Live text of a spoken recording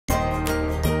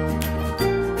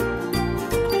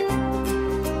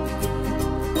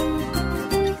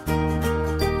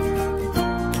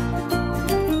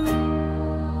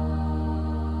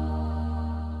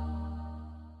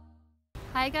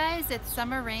it's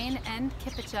Summer, Rayne, and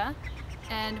Kippetje,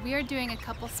 and we are doing a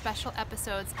couple special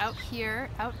episodes out here,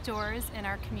 outdoors in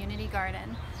our community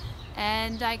garden.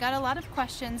 And I got a lot of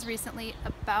questions recently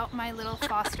about my little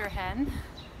foster hen,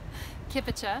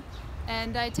 Kippetje,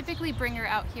 and I typically bring her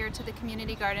out here to the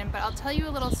community garden, but I'll tell you a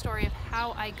little story of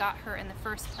how I got her in the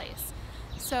first place.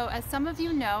 So as some of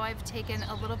you know, I've taken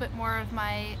a little bit more of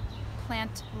my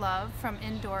plant love from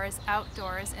indoors,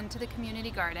 outdoors, into the community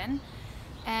garden.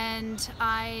 And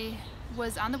I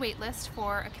was on the wait list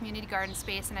for a community garden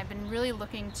space, and I've been really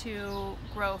looking to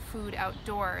grow food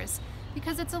outdoors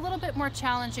because it's a little bit more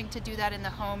challenging to do that in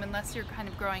the home unless you're kind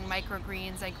of growing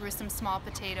microgreens. I grew some small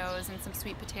potatoes and some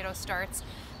sweet potato starts,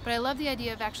 but I love the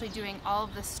idea of actually doing all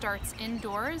of the starts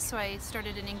indoors. So I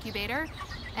started an incubator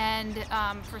and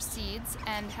for seeds,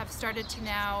 and have started to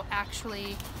now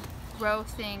actually grow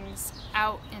things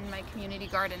out in my community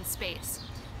garden space.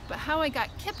 But how I got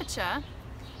Kippetje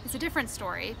is a different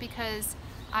story, because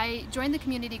I joined the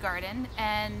community garden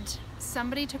and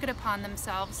somebody took it upon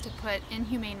themselves to put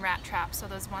inhumane rat traps, so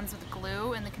those ones with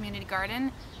glue in the community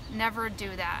garden. Never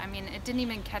do that. I mean, it didn't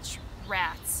even catch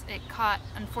rats. It caught,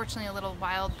 unfortunately, a little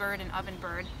wild bird, an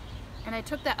ovenbird. And I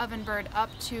took that ovenbird up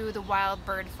to the Wild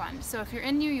Bird Fund. So if you're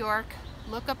in New York,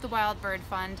 look up the Wild Bird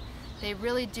Fund. They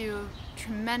really do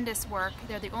tremendous work.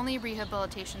 They're the only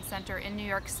rehabilitation center in New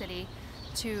York City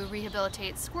to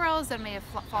rehabilitate squirrels that may have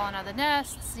fallen out of the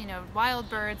nests, you know, wild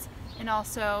birds, and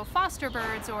also foster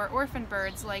birds or orphan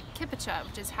birds like Kippetje,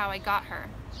 which is how I got her.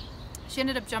 She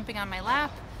ended up jumping on my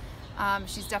lap.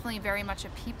 She's definitely very much a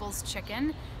people's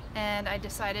chicken, and I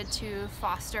decided to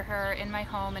foster her in my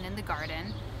home and in the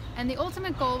garden. And the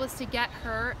ultimate goal was to get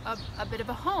her a bit of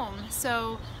a home.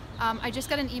 So I just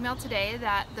got an email today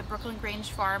that the Brooklyn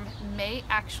Grange Farm may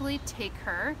actually take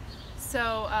her.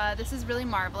 So this is really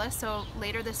marvelous. So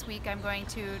later this week I'm going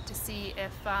to see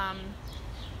if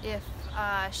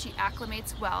she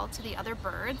acclimates well to the other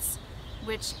birds,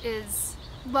 which is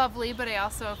lovely, but I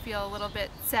also feel a little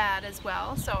bit sad as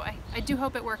well. So I do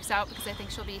hope it works out, because I think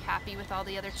she'll be happy with all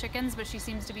the other chickens, but she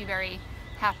seems to be very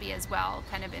happy as well,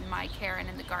 kind of in my care and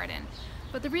in the garden.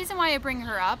 But the reason why I bring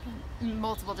her up,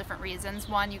 multiple different reasons.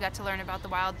 One, you got to learn about the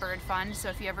Wild Bird Fund, so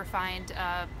if you ever find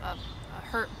a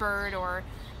hurt bird or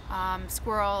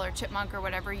squirrel or chipmunk or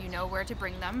whatever, you know where to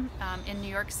bring them in New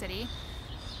York City.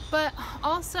 But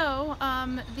also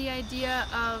the idea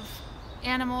of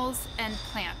animals and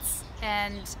plants.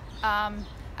 And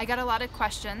I got a lot of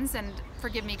questions, and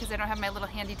forgive me because I don't have my little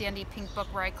handy dandy pink book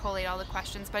where I collate all the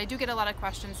questions, but I do get a lot of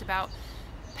questions about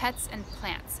pets and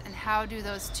plants and how do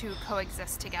those two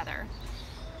coexist together.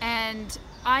 And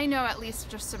I know, at least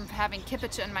just from having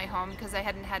Kippetje in my home, because I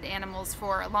hadn't had animals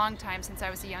for a long time since I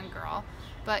was a young girl,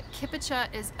 but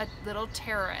Kippetje is a little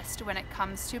terrorist when it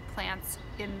comes to plants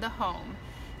in the home.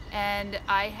 And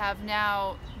I have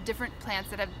now different plants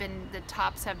that have been, the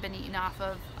tops have been eaten off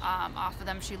of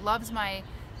them. She loves my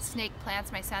snake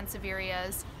plants, my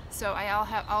sansevierias. So I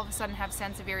all of a sudden have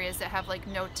sansevierias that have like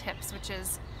no tips, which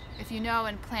is, if you know,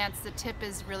 in plants, the tip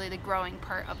is really the growing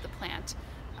part of the plant.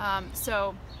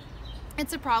 So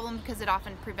it's a problem because it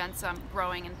often prevents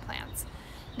growing in plants.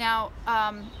 Now,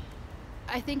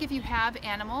 I think if you have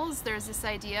animals, there's this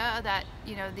idea that,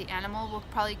 you know, the animal will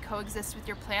probably coexist with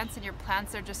your plants, and your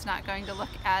plants are just not going to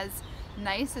look as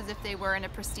nice as if they were in a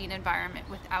pristine environment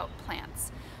without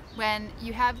plants. When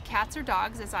you have cats or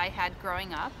dogs, as I had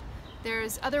growing up,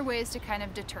 there's other ways to kind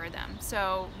of deter them.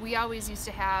 So we always used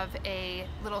to have a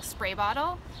little spray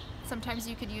bottle. Sometimes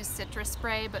you could use citrus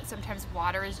spray, but sometimes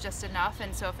water is just enough.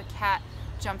 And so if a cat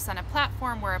jumps on a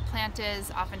platform where a plant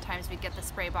is, oftentimes we get the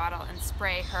spray bottle and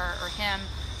spray her or him,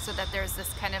 so that there's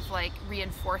this kind of like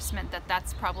reinforcement that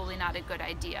that's probably not a good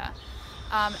idea.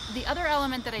 The other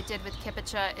element that I did with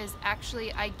Kippetje is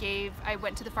actually I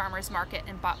went to the farmer's market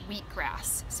and bought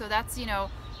wheatgrass. So that's, you know,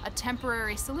 a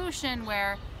temporary solution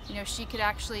where, you know, she could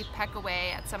actually peck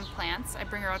away at some plants. I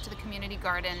bring her out to the community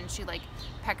garden and she like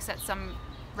pecks at some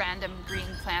random green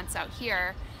plants out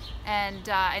here. And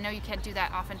I know you can't do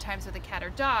that oftentimes with a cat or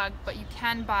dog, but you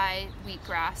can buy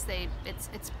wheatgrass.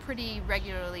 It's pretty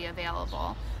regularly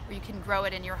available, where you can grow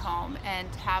it in your home and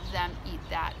have them eat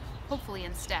that, hopefully,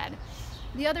 instead.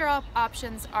 The other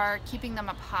options are keeping them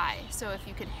up high. So if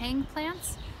you could hang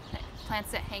plants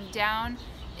that hang down,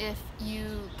 if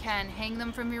you can hang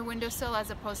them from your windowsill as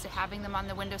opposed to having them on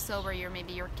the windowsill where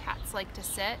maybe your cats like to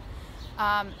sit.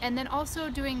 And then also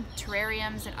doing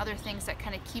terrariums and other things that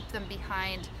kind of keep them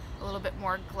behind a little bit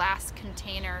more glass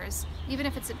containers. Even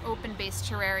if it's an open-based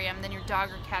terrarium, then your dog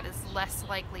or cat is less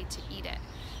likely to eat it.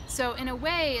 So in a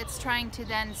way, it's trying to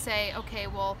then say, okay,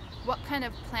 well, what kind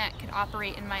of plant could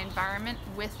operate in my environment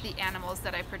with the animals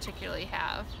that I particularly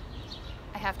have?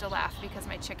 have to laugh because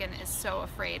my chicken is so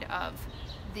afraid of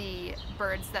the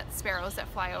sparrows that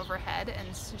fly overhead,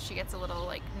 and so she gets a little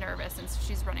like nervous, and so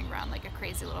she's running around like a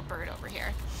crazy little bird over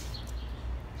here.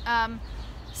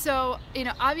 So, you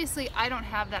know, obviously I don't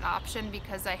have that option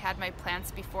because I had my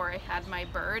plants before I had my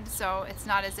bird, so it's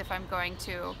not as if I'm going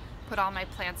to put all my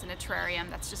plants in a terrarium.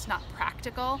 That's just not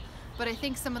practical. But I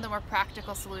think some of the more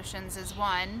practical solutions is,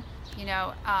 one, you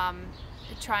know,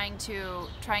 trying to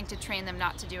train them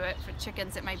not to do it. For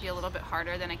chickens, it might be a little bit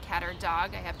harder than a cat or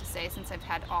dog, I have to say, since I've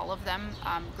had all of them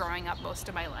growing up most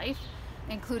of my life,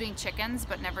 including chickens,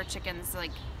 but never chickens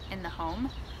like in the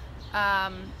home.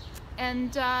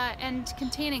 And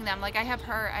containing them. Like I have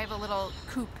a little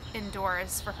coop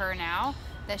indoors for her now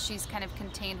that she's kind of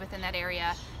contained within that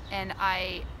area. And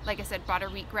I, like I said, bought her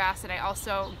wheatgrass, and I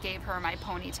also gave her my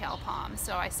ponytail palm.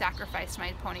 So I sacrificed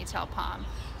my ponytail palm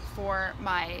for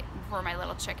my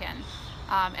little chicken.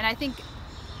 And I think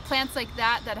plants like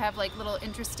that have like little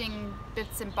interesting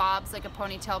bits and bobs, like a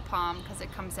ponytail palm, because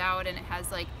it comes out and it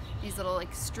has like these little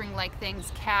like string-like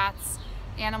things. Cats,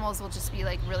 animals will just be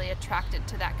like really attracted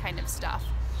to that kind of stuff.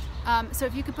 So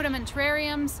if you could put them in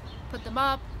terrariums, put them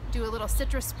up, do a little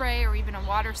citrus spray or even a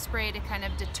water spray to kind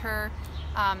of deter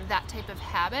that type of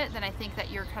habit, then I think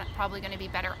that you're probably going to be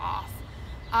better off.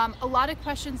 A lot of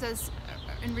questions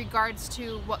in regards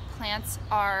to what plants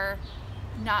are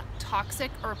not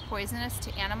toxic or poisonous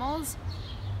to animals.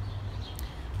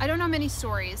 I don't know many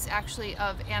stories actually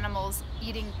of animals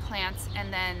eating plants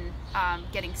and then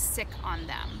getting sick on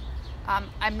them.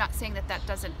 I'm not saying that that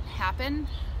doesn't happen,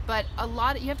 but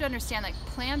you have to understand, like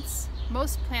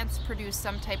most plants produce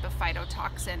some type of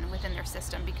phytotoxin within their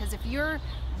system, because if you're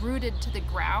rooted to the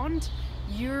ground,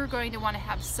 you're going to want to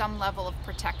have some level of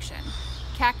protection.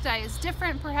 Cacti is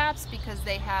different perhaps because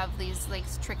they have these like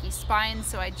tricky spines.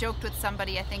 So I joked with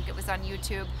somebody, I think it was on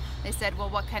YouTube, they said, well,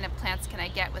 what kind of plants can I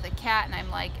get with a cat? And I'm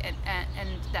like, and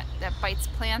that bites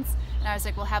plants? And I was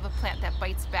like, well, have a plant that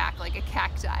bites back like a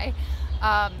cacti.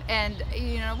 And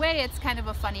you know, in a way it's kind of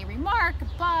a funny remark,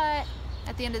 but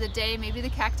at the end of the day, maybe the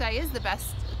cacti is the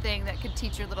best thing that could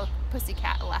teach your little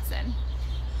pussycat a lesson.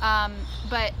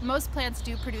 But most plants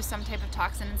do produce some type of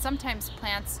toxin, and sometimes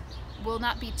plants will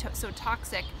not be so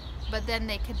toxic, but then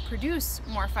they could produce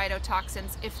more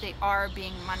phytotoxins if they are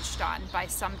being munched on by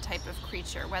some type of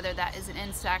creature, whether that is an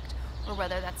insect or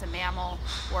whether that's a mammal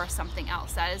or something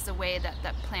else. That is the way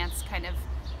that plants kind of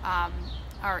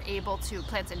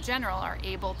plants in general are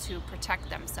able to protect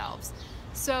themselves.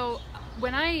 So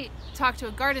when I talked to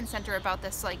a garden center about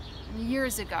this like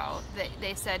years ago,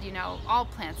 they said, you know, all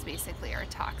plants basically are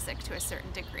toxic to a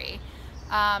certain degree.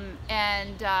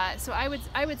 So I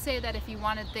would say that if you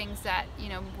wanted things that, you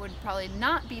know, would probably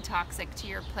not be toxic to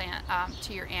your plant,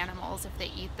 to your animals if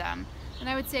they eat them, then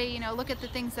I would say, you know, look at the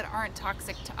things that aren't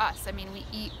toxic to us. I mean, we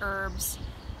eat herbs.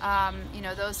 You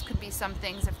know, those could be some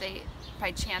things if they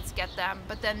by chance get them,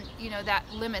 but then, you know, that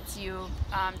limits you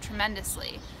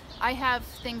tremendously. I have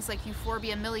things like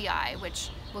Euphorbia millii, which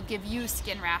will give you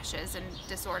skin rashes and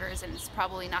disorders, and it's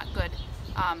probably not good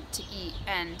to eat,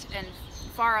 and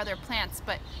far other plants,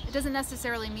 but it doesn't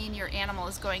necessarily mean your animal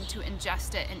is going to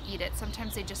ingest it and eat it.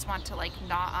 Sometimes they just want to like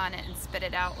gnaw on it and spit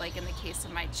it out, like in the case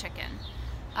of my chicken.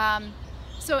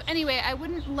 So anyway, I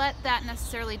wouldn't let that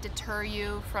necessarily deter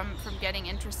you from getting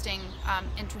interesting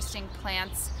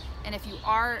plants, and if you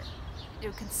are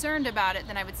concerned about it,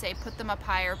 then I would say put them up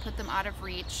higher, put them out of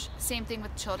reach. Same thing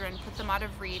with children, put them out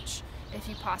of reach if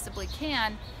you possibly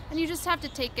can, and you just have to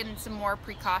take in some more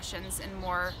precautions and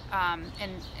more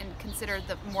and consider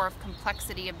the more of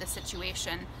complexity of the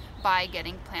situation by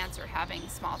getting plants or having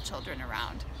small children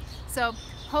around. So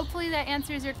hopefully that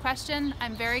answers your question.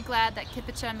 I'm very glad that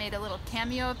Kippetje made a little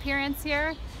cameo appearance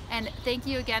here, and thank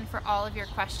you again for all of your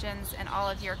questions and all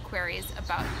of your queries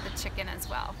about the chicken as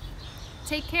well.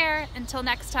 Take care until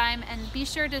next time, and be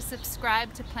sure to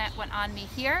subscribe to Plant What On Me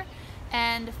here,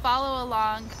 and follow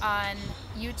along on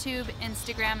YouTube,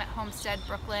 Instagram at Homestead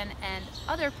Brooklyn, and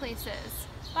other places.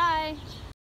 Bye!